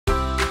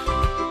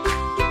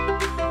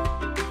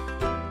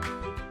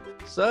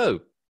So,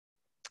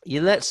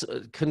 let's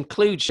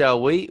conclude,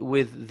 shall we,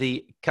 with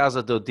the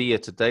Casa do Dia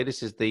today.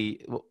 This is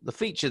the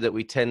feature that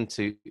we tend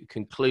to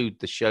conclude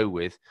the show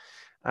with.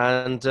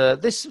 And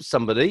this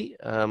somebody,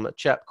 a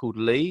chap called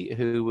Lee,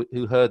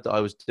 who heard that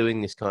I was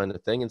doing this kind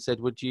of thing and said,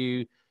 would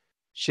you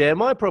share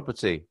my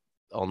property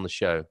on the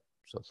show?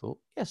 So I thought,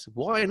 yes,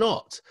 why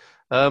not?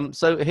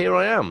 So here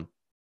I am.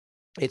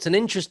 It's an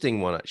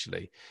interesting one,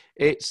 actually.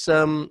 It's,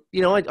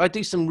 I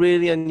do some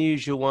really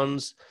unusual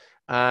ones.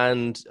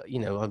 And,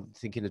 I'm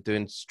thinking of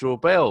doing Straw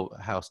Bale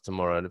House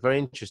tomorrow, and a very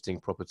interesting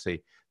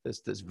property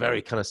that's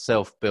very kind of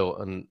self-built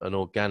and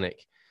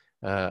organic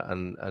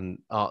and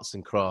arts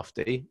and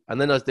crafty. And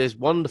then there's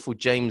wonderful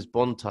James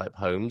Bond type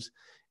homes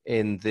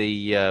in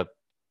the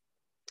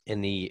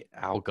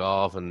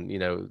Algarve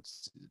and,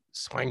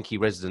 swanky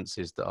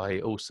residences that I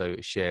also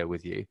share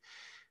with you.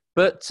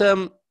 But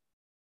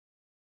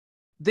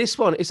this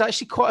one is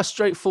actually quite a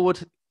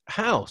straightforward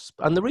house.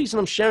 And the reason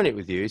I'm sharing it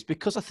with you is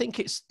because I think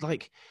it's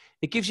like,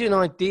 it gives you an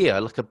idea,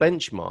 like a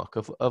benchmark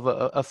of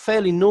a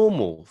fairly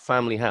normal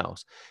family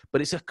house, but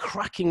it's a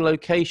cracking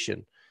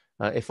location.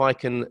 If I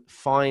can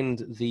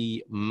find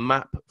the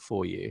map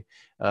for you,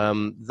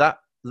 that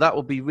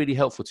will be really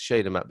helpful to show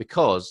you the map,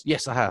 because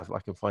yes, I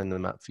can find the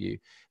map for you.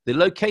 The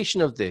location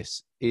of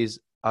this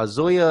is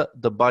Azoia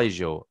de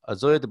Baixo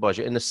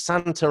in the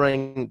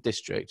Santarem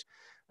district.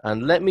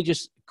 And let me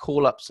just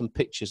call up some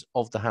pictures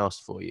of the house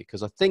for you,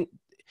 because I think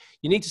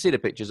you need to see the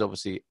pictures,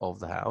 obviously, of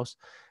the house.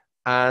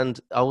 And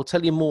I will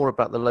tell you more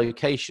about the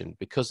location,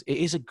 because it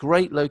is a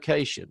great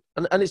location.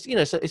 And it's,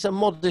 it's a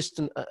modest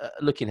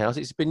looking house.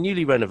 It's been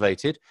newly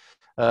renovated.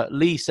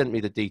 Lee sent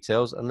me the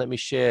details, and let me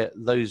share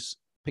those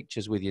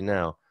pictures with you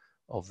now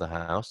of the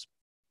house.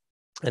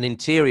 An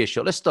interior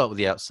shot. Let's start with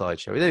the outside,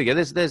 shall we? There we go.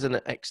 There's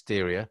an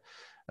exterior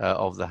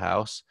of the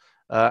house.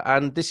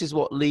 And this is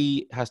what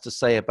Lee has to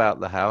say about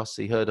the house.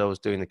 He heard I was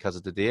doing the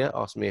Casa de Dia,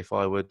 asked me if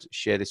I would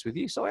share this with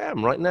you. So I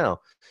am right now.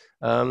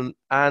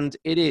 And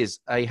it is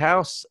a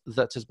house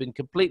that has been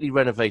completely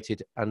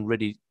renovated and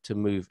ready to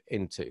move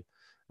into.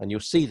 And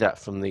you'll see that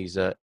from these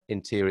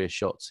interior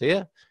shots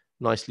here.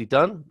 Nicely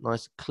done.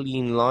 Nice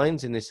clean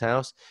lines in this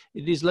house.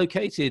 It is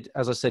located,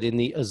 as I said, in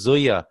the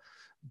Azoia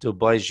do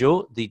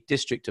Baixo, the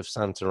district of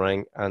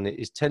Santarem, and it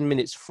is 10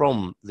 minutes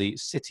from the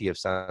city of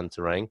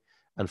Santarem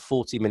and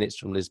 40 minutes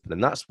from Lisbon.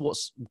 And that's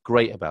what's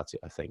great about it,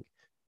 I think.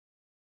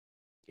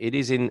 It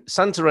is in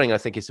Santarem. I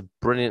think it's a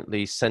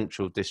brilliantly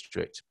central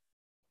district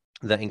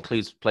that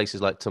includes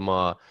places like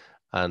Tamar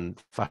and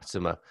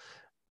Fatima.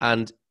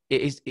 And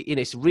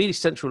it's a really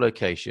central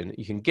location.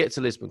 You can get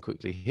to Lisbon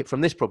quickly.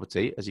 From this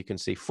property, as you can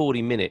see,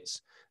 40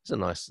 minutes. It's a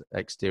nice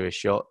exterior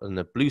shot, and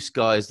the blue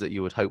skies that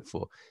you would hope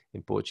for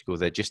in Portugal.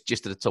 They're just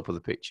at the top of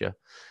the picture.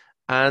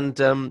 And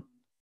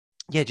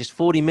just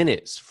 40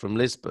 minutes from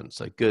Lisbon.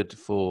 So good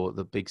for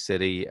the big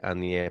city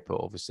and the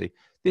airport, obviously.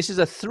 This is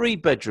a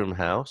 3-bedroom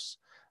house,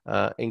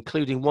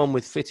 including one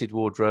with fitted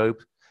wardrobe,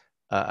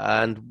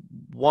 and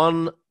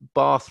 1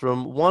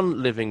 bathroom,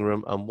 1 living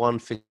room, and 1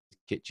 fitted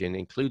kitchen,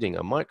 including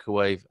a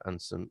microwave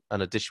and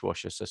a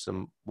dishwasher. So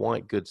some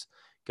white goods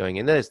going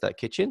in. There's that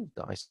kitchen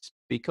that I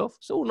speak of.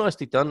 It's all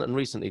nicely done and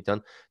recently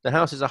done. The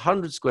house is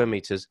 100 square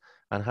meters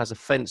and has a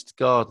fenced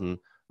garden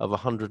of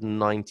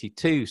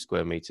 192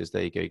 square meters.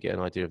 There you go. You get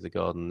an idea of the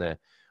garden there.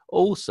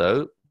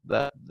 Also,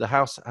 the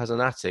house has an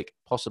attic,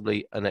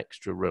 possibly an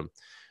extra room.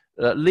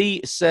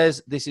 Lee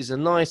says this is a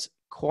nice,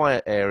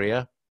 quiet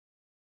area.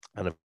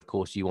 And of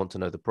course, you want to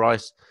know the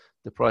price.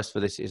 The price for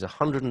this is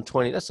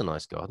 120. That's a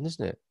nice garden,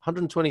 isn't it?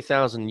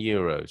 120,000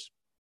 euros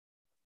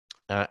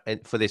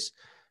for this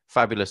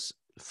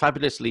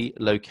fabulously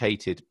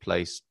located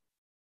place,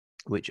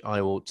 which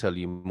I will tell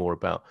you more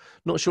about.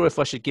 Not sure if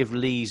I should give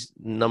Lee's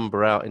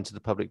number out into the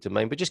public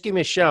domain, but just give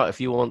me a shout if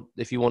you want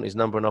his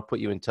number, and I'll put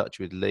you in touch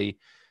with Lee.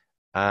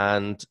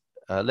 And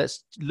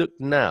let's look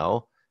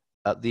now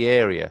at the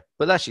area.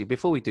 But actually,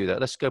 before we do that,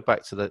 let's go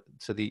back to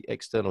the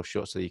external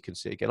shot so you can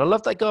see it again. I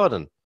love that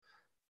garden.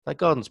 That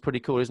garden's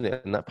pretty cool, isn't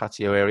it? In that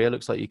patio area,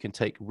 looks like you can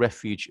take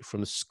refuge from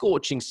the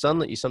scorching sun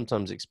that you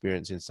sometimes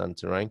experience in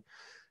Santarem.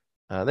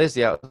 There's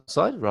the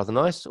outside, rather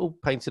nice, all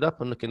painted up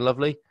and looking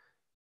lovely.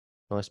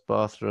 Nice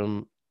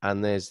bathroom,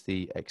 and there's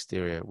the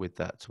exterior with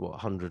that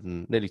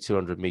nearly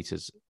 200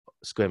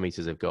 square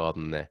meters of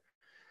garden there.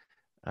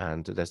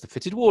 And there's the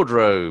fitted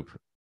wardrobe,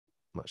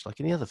 much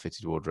like any other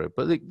fitted wardrobe.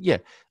 But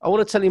I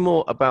want to tell you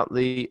more about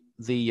the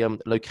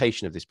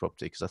location of this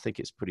property, because I think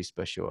it's pretty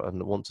special,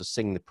 and I want to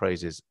sing the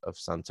praises of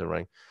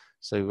Santarem.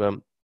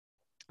 So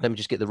let me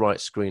just get the right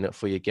screen up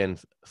for you again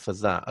for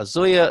that.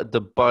 Azoia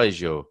de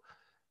Baixo,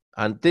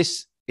 and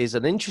this is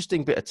an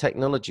interesting bit of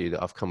technology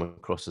that I've come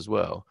across as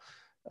well.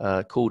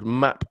 Called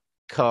Map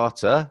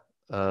Carta,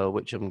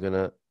 which I'm going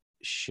to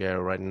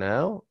share right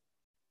now.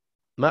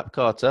 Map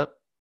Carta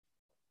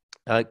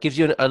gives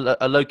you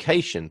a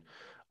location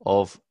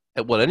of,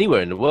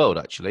 anywhere in the world,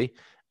 actually,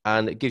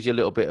 and it gives you a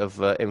little bit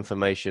of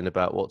information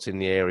about what's in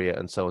the area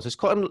and so on. So it's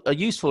quite a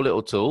useful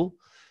little tool.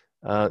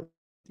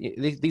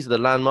 these are the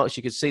landmarks.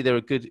 You can see there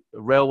are good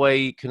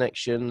railway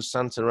connections.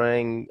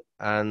 Santarem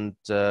and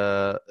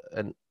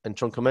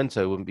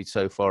Troncamento wouldn't be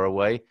so far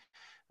away,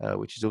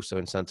 which is also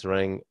in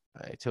Santarem.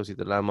 It tells you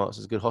the landmarks.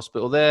 There's a good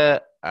hospital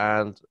there,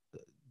 and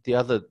the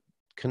other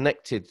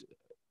connected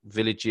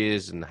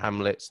villages and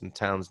hamlets and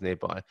towns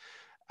nearby,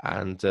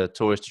 and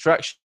tourist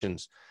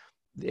attractions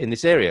in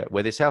this area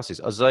where this house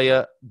is,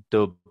 Azaya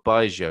do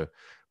Baixo.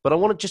 But I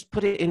want to just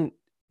put it in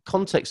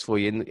context for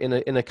you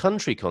in a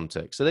country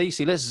context. So there you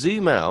see, let's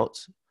zoom out,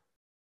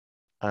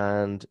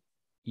 and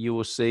you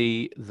will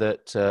see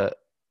that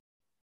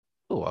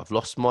I've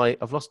lost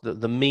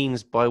the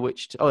means by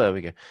which to, there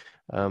we go.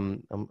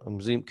 I'm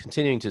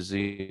continuing to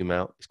zoom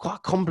out. It's quite a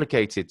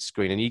complicated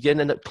screen, and you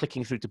can end up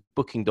clicking through to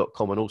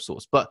booking.com and all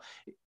sorts, but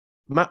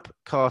Map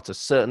Carter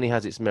certainly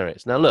has its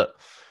merits. Now look,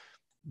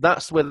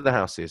 that's where the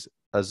house is,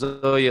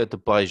 Azaya de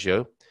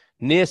Baixo,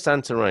 near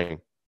Santarem,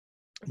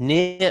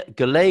 near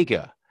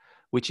Galega,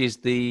 which is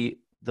the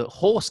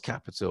horse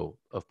capital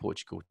of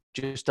Portugal,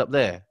 just up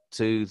there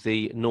to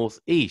the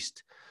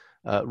northeast.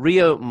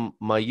 Rio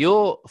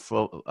Maior,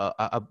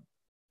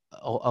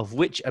 of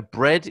which a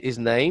bread is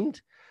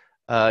named.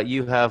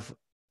 You have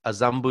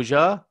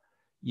Azambuja,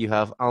 you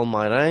have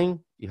Almairém,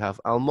 you have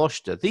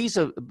Almosta. These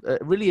are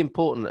really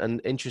important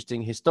and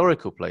interesting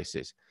historical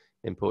places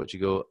in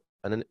Portugal,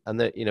 and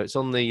it's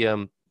on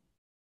the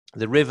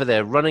river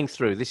there running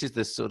through. This is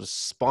the sort of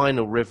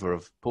spinal river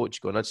of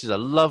Portugal, and this is a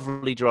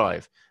lovely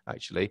drive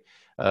actually,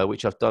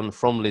 which I've done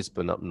from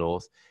Lisbon up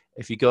north.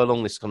 If you go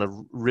along this kind of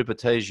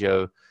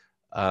Ribatejo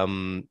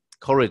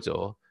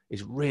corridor,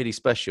 it's really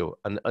special,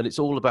 and it's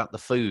all about the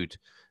food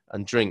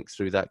and drink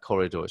through that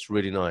corridor. It's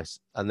really nice.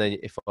 And then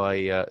if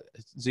I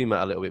zoom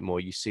out a little bit more,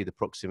 you see the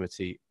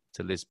proximity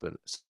to Lisbon.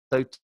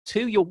 So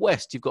to your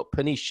west, you've got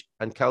Peniche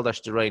and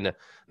Caldas de Reina,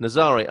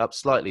 Nazaré up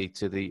slightly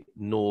to the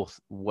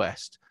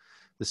northwest.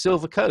 The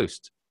Silver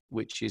Coast,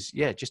 which is,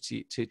 just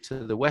to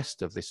the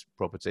west of this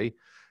property,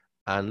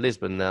 and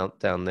Lisbon now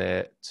down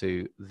there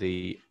to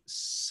the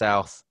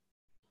southwest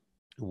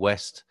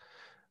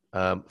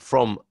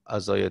from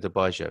Azaya de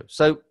Baixo.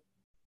 So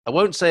I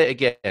won't say it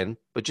again,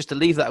 but just to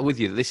leave that with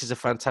you, this is a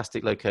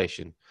fantastic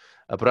location.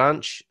 A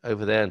branch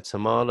over there in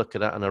Tamar, look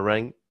at that, and a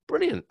ring.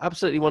 Brilliant,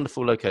 absolutely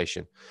wonderful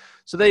location.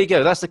 So there you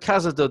go. That's the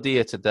Casa do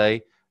Dia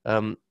today.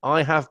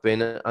 I have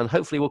been, and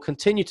hopefully will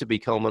continue to be,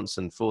 Carl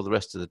Munson for the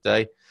rest of the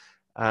day.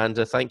 And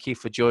thank you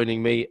for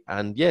joining me.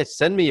 And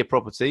send me your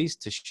properties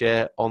to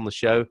share on the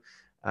show,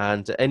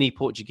 and any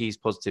Portuguese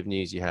positive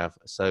news you have.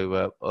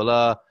 So,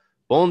 hola,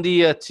 bom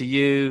dia to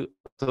you.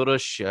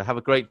 Todos, have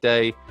a great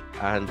day,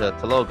 and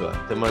até logo,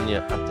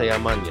 até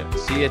amanhã.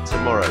 See you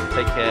tomorrow.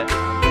 Take care.